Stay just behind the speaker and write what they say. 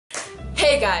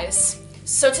guys,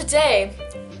 so today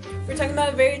we're talking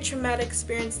about a very traumatic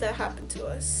experience that happened to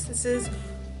us. This is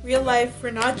real life, we're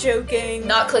not joking.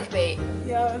 Not clickbait.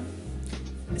 Yeah.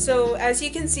 So as you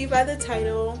can see by the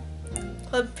title,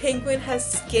 Club Penguin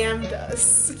has scammed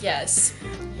us. Yes.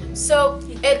 So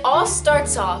it all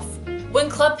starts off when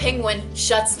Club Penguin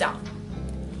shuts down.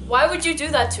 Why would you do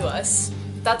that to us?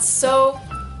 That's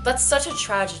such a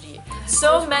tragedy.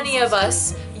 So many of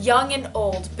us, young and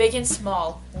old, big and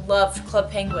small, loved Club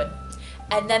Penguin.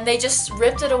 And then they just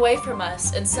ripped it away from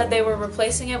us and said they were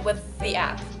replacing it with the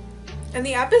app. And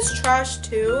the app is trash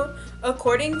too.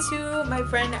 According to my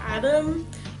friend Adam,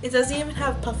 it doesn't even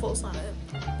have puffles on it.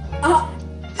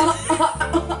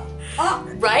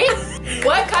 Right?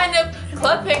 What kind of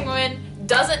Club Penguin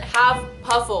doesn't have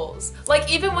puffles? Like,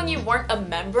 even when you weren't a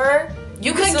member,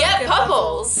 you could get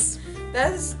puffles.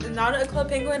 That is not a Club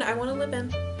Penguin I want to live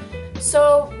in.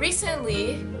 So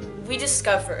recently, we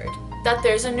discovered that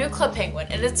there's a new Club Penguin,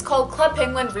 and it's called Club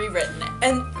Penguin Rewritten.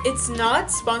 And it's not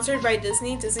sponsored by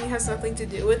Disney. Disney has nothing to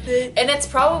do with it. And it's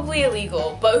probably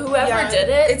illegal, but whoever did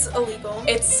it, it's illegal.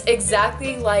 It's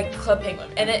exactly like Club Penguin,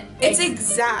 and it's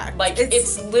exact. Like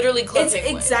it's literally Club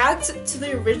Penguin. It's exact to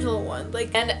the original one.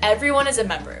 Like, and everyone is a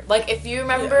member. Like, if you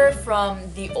remember from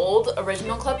the old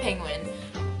original Club Penguin,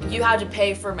 you had to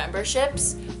pay for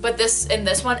memberships, but in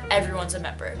this one, everyone's a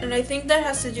member. And I think that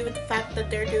has to do with the fact that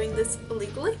they're doing this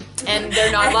illegally. And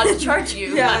they're not allowed to charge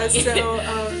you money.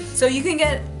 So you can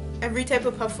get every type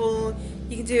of puffle,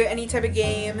 you can do any type of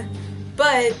game,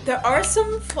 but there are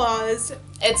some flaws.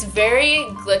 It's very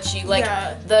glitchy. Like,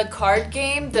 the card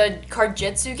game, the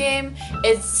cardjitzu game,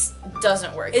 it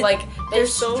doesn't work. Like, they're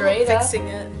straight up fixing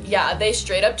it. Yeah, they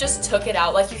straight up just took it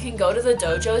out. Like, you can go to the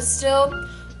dojos still,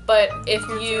 but if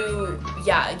you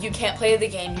can't play the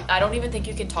game. I don't even think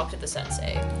you can talk to the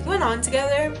sensei. We went on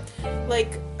together,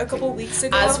 like, a couple weeks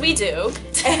ago. As we do.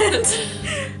 And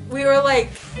we were like,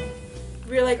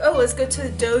 oh, let's go to the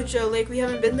dojo. Like, we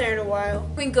haven't been there in a while.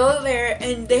 We go there,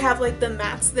 and they have, like, the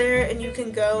mats there, and you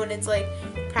can go, and it's, like,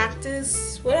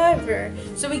 practice, whatever.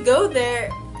 So we go there,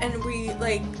 and we,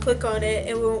 like, click on it,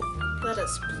 and it won't let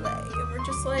us play. And we're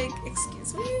just like,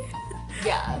 excuse me?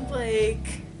 Yeah.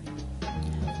 Like...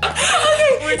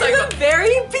 Okay, we're talking at the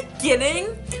very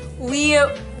beginning,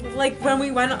 when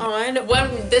we went on...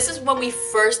 This is when we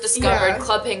first discovered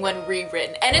Club Penguin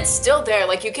Rewritten, and it's still there,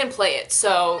 like, you can play it,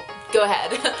 so go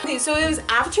ahead. Okay, so it was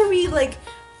after we, like,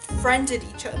 friended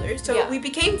each other, so we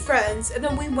became friends, and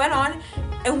then we went on,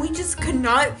 and we just could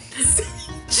not see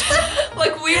each other.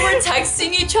 Like, we were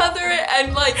texting each other,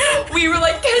 and, like, we were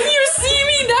like, can you see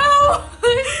me now?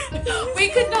 We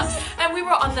could not, and we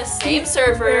were on the same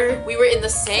server, we were in the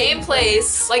same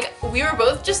place, like, we were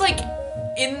both just, like,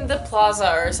 in the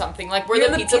plaza or something, like, where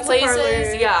the pizza places,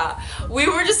 parlor. Yeah. We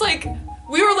were just like,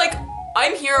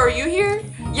 I'm here, are you here?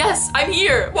 Yes, I'm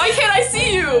here. Why can't I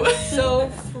see you? So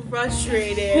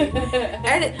frustrated.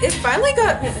 And it finally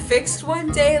got fixed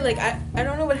one day. Like, I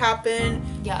don't know what happened.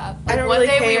 Yeah. I don't one really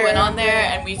day care. we went on there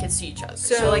and we could see each other.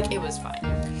 So like, it was fine.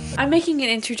 I'm making an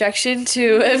interjection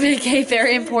to make a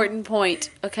very important point,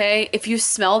 okay? If you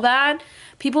smell bad,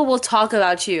 people will talk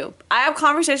about you. I have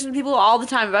conversations with people all the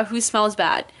time about who smells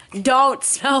bad. Don't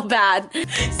smell bad.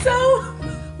 So,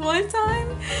 one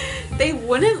time, they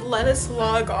wouldn't let us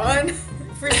log on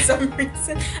for some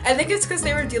reason. I think it's because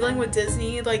they were dealing with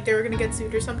Disney, like they were gonna get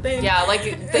sued or something. Yeah, like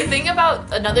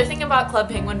another thing about Club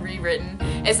Penguin Rewritten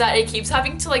is that it keeps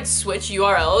having to like switch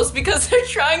URLs because they're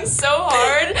trying so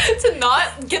hard to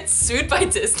not get sued by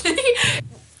Disney.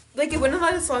 Like, it wouldn't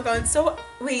let us log on. So,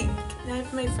 wait, I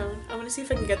have my phone. I want to see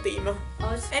if I can get the email.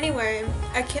 Anyway,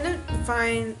 I couldn't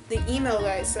find the email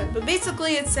that I sent, but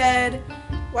basically it said,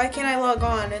 why can't I log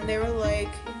on? And they were like,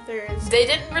 They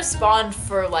didn't respond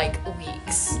for like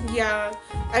weeks. Yeah,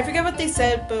 I forget what they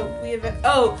said, but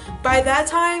by that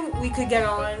time we could get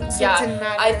on, so it didn't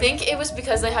matter. I think it was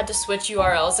because they had to switch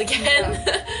URLs again.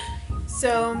 Yeah.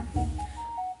 So,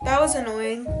 that was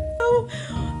annoying. So,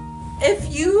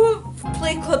 if you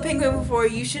played Club Penguin before,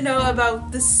 you should know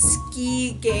about the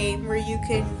ski game where you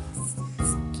can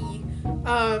ski.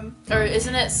 Or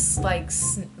isn't it like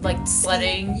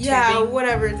sledding? Yeah, tubing?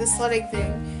 whatever, the sledding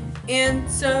thing. And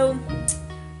so,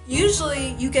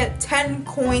 usually you get 10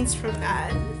 coins from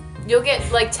that. You'll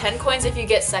get like 10 coins if you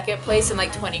get second place and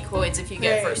like 20 coins if you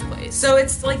get first place. So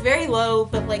it's like very low,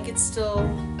 but like it's still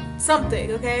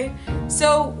something, okay?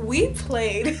 So we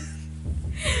played,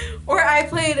 or I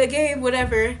played a game,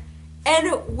 whatever,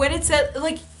 and when it said,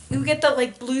 like, you get that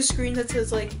like blue screen that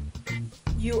says like,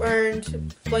 you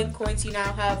earned blank coins, you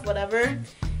now have whatever.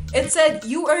 It said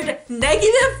you earned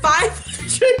negative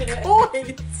 500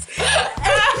 coins.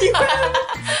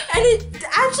 And it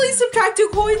subtract 2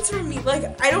 coins from me.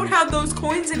 Like, I don't have those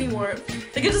coins anymore.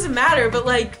 Like, it doesn't matter, but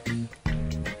like,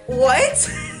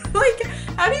 what? Like,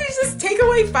 how do you just take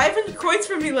away 500 coins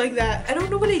from me like that? I don't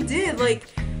know what I did. Like,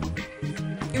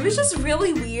 it was just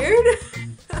really weird.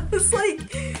 I was like,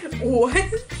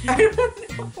 what? I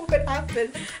don't know what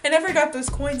happened. I never got those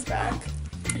coins back.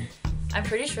 I'm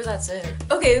pretty sure that's it.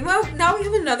 Okay, well, now we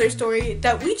have another story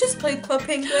that we just played Club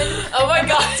Penguin. Oh my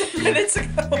god. 10 minutes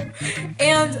ago.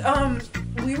 And,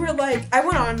 we were like, I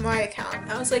went on my account.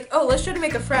 I was like, oh, let's try to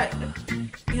make a friend.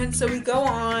 And so we go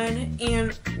on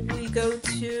and we go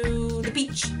to the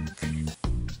beach.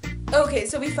 Okay,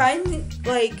 so we find,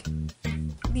 like,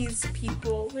 these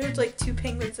people. There's like 2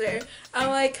 penguins there. I'm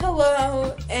like,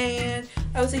 hello, and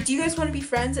I was like, do you guys want to be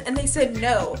friends? And they said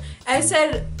no. And I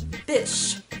said,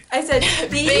 bish. I said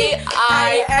B-I-S-H.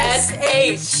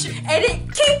 And it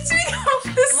kicked me off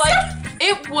the server.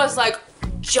 It was like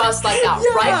just like that.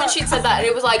 Yeah. Right when she said that,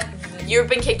 it was like, you've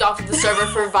been kicked off of the server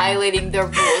for violating their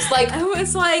rules. Like, I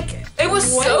was like, it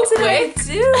was what so did quick. I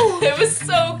do? It was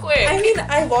so quick. I mean,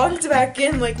 I logged back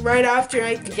in like right after.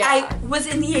 Yeah. I was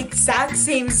in the exact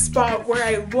same spot where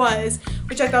I was,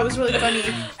 which I thought was really funny.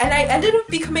 And I ended up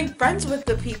becoming friends with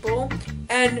the people.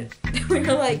 And we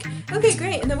were like, okay,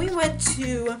 great. And then we went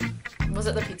to... Was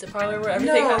it the pizza parlor where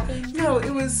everything happened? No,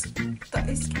 it was the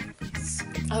ice cream place.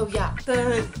 Oh, yeah.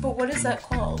 But what is that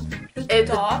called? The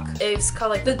dock? It's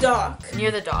called like The dock.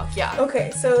 near the dock, yeah.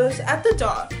 Okay, so it was at the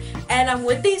dock, and I'm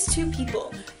with these 2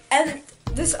 people, and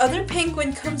this other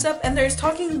penguin comes up, and they're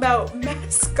talking about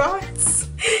mascots,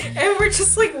 and we're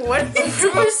just like, what are you We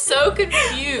talking were so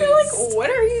confused. We're like, what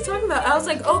are you talking about? I was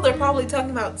like, oh, they're probably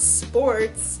talking about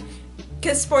sports,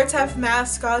 because sports have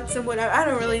mascots and whatever. I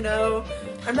don't really know.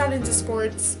 I'm not into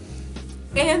sports.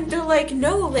 And they're like,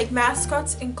 no, like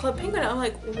mascots in Club Penguin. I'm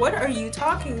like, what are you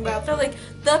talking about? They're like,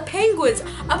 the penguins.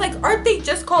 I'm like, aren't they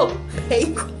just called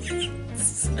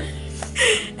penguins?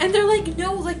 And they're like,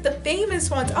 no, like the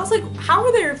famous ones. I was like, how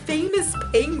are there famous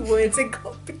penguins in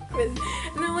Club Penguin?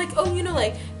 And they're like, oh, you know,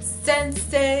 like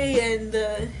Sensei and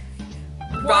the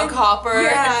Rock Hopper.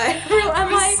 Yeah. I'm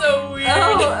It was like, so weird.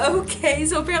 oh, okay.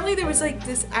 So apparently there was like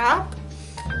this app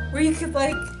where you could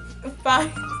like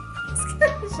find. I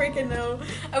don't freaking know.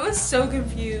 I was so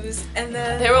confused. And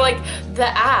then They were like, the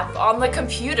app on the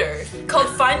computer called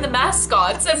Find the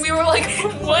Mascots, and we were like,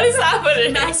 what is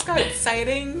happening? mascot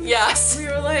sighting. Yes. We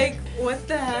were like, what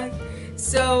the heck?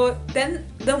 So then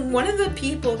one of the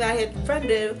people that I had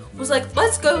friended was like,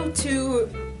 let's go to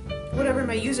whatever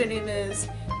my username is.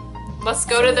 Let's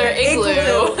go to their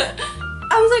igloo.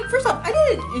 I was like, first off, I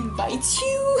didn't invite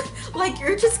you. Like,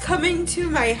 you're just coming to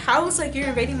my house. Like, you're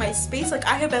invading my space. Like,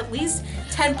 I have at least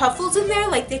 10 puffles in there.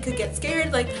 Like, they could get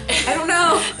scared. Like, I don't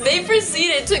know. They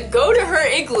proceeded to go to her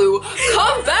igloo,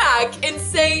 come back, and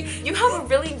say, you have a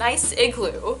really nice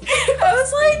igloo. I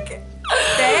was like,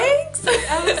 thanks.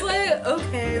 I was like,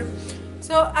 okay.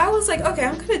 So I was like, okay,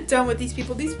 I'm kind of done with these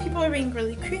people. These people are being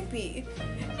really creepy.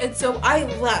 And so I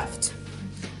left.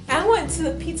 I went to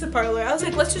the pizza parlor. I was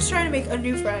like, let's just try to make a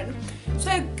new friend. So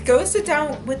I go sit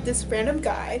down with this random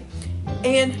guy,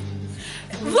 and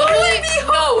Literally,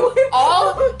 no,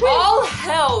 all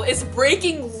hell is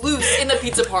breaking loose in the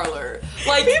pizza parlor.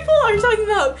 Like, people are talking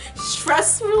about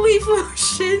stress relief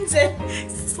lotions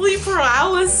and sleep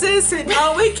paralysis and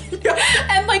how we can go.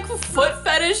 and like foot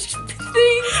fetish things.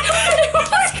 It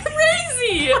was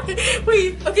crazy.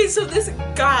 Wait, okay, so this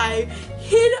guy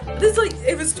hid, this like,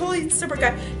 it was totally a separate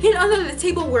guy, hid under the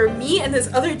table where me and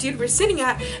this other dude were sitting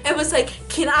at, and was like,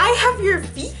 can I have your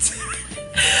feet?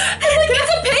 And like, it's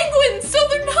a penguin, so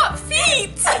they're not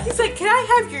feet. He's like, can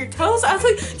I have your toes? I was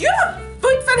like, do you have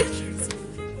foot fetishes?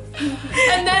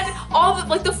 And then all the,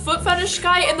 like, the foot fetish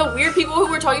guy and the weird people who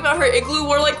were talking about her igloo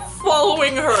were like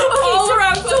following her all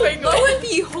around so Club Penguin. lo and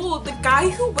behold, the guy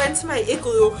who went to my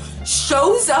igloo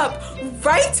shows up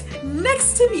right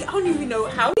next to me. I don't even know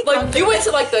how he got Like, there. you went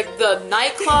to like the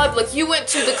nightclub, like you went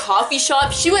to the coffee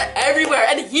shop, she went everywhere,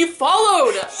 and he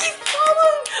followed. He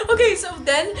followed. Okay, so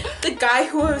then the guy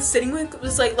who I was sitting with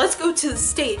was like, let's go to the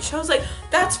stage. I was like,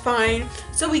 that's fine.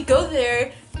 So we go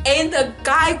there, and the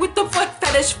guy with the foot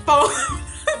fetish follows.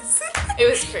 It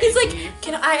was crazy. He's like,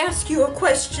 can I ask you a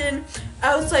question?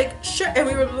 I was like, sure. And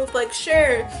we were both like,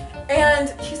 sure. And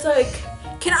he's like,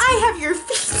 can I have your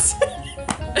feet?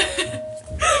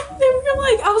 And we were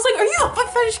like, I was like, are you a foot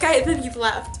fetish guy? And then he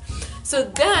left. So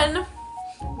then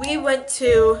we went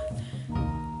to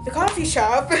the coffee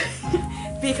shop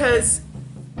because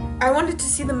I wanted to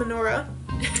see the menorah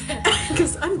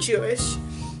because I'm Jewish.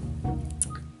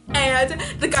 And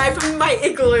the guy from my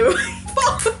igloo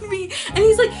followed me, and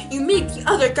he's like, you made the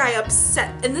other guy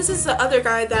upset. And this is the other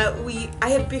guy that I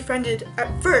had befriended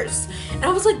at first, and I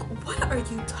was like, what are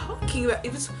you talking about?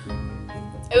 It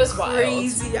was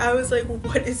crazy. I was like,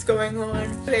 what is going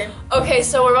on? Okay,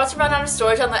 so we're about to run out of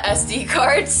storage on the SD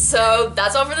card, so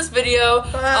that's all for this video.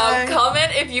 Bye.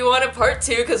 Comment if you want a part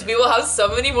 2, because we will have so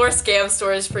many more scam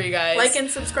stories for you guys. Like and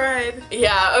subscribe.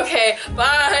 Yeah, okay,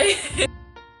 bye.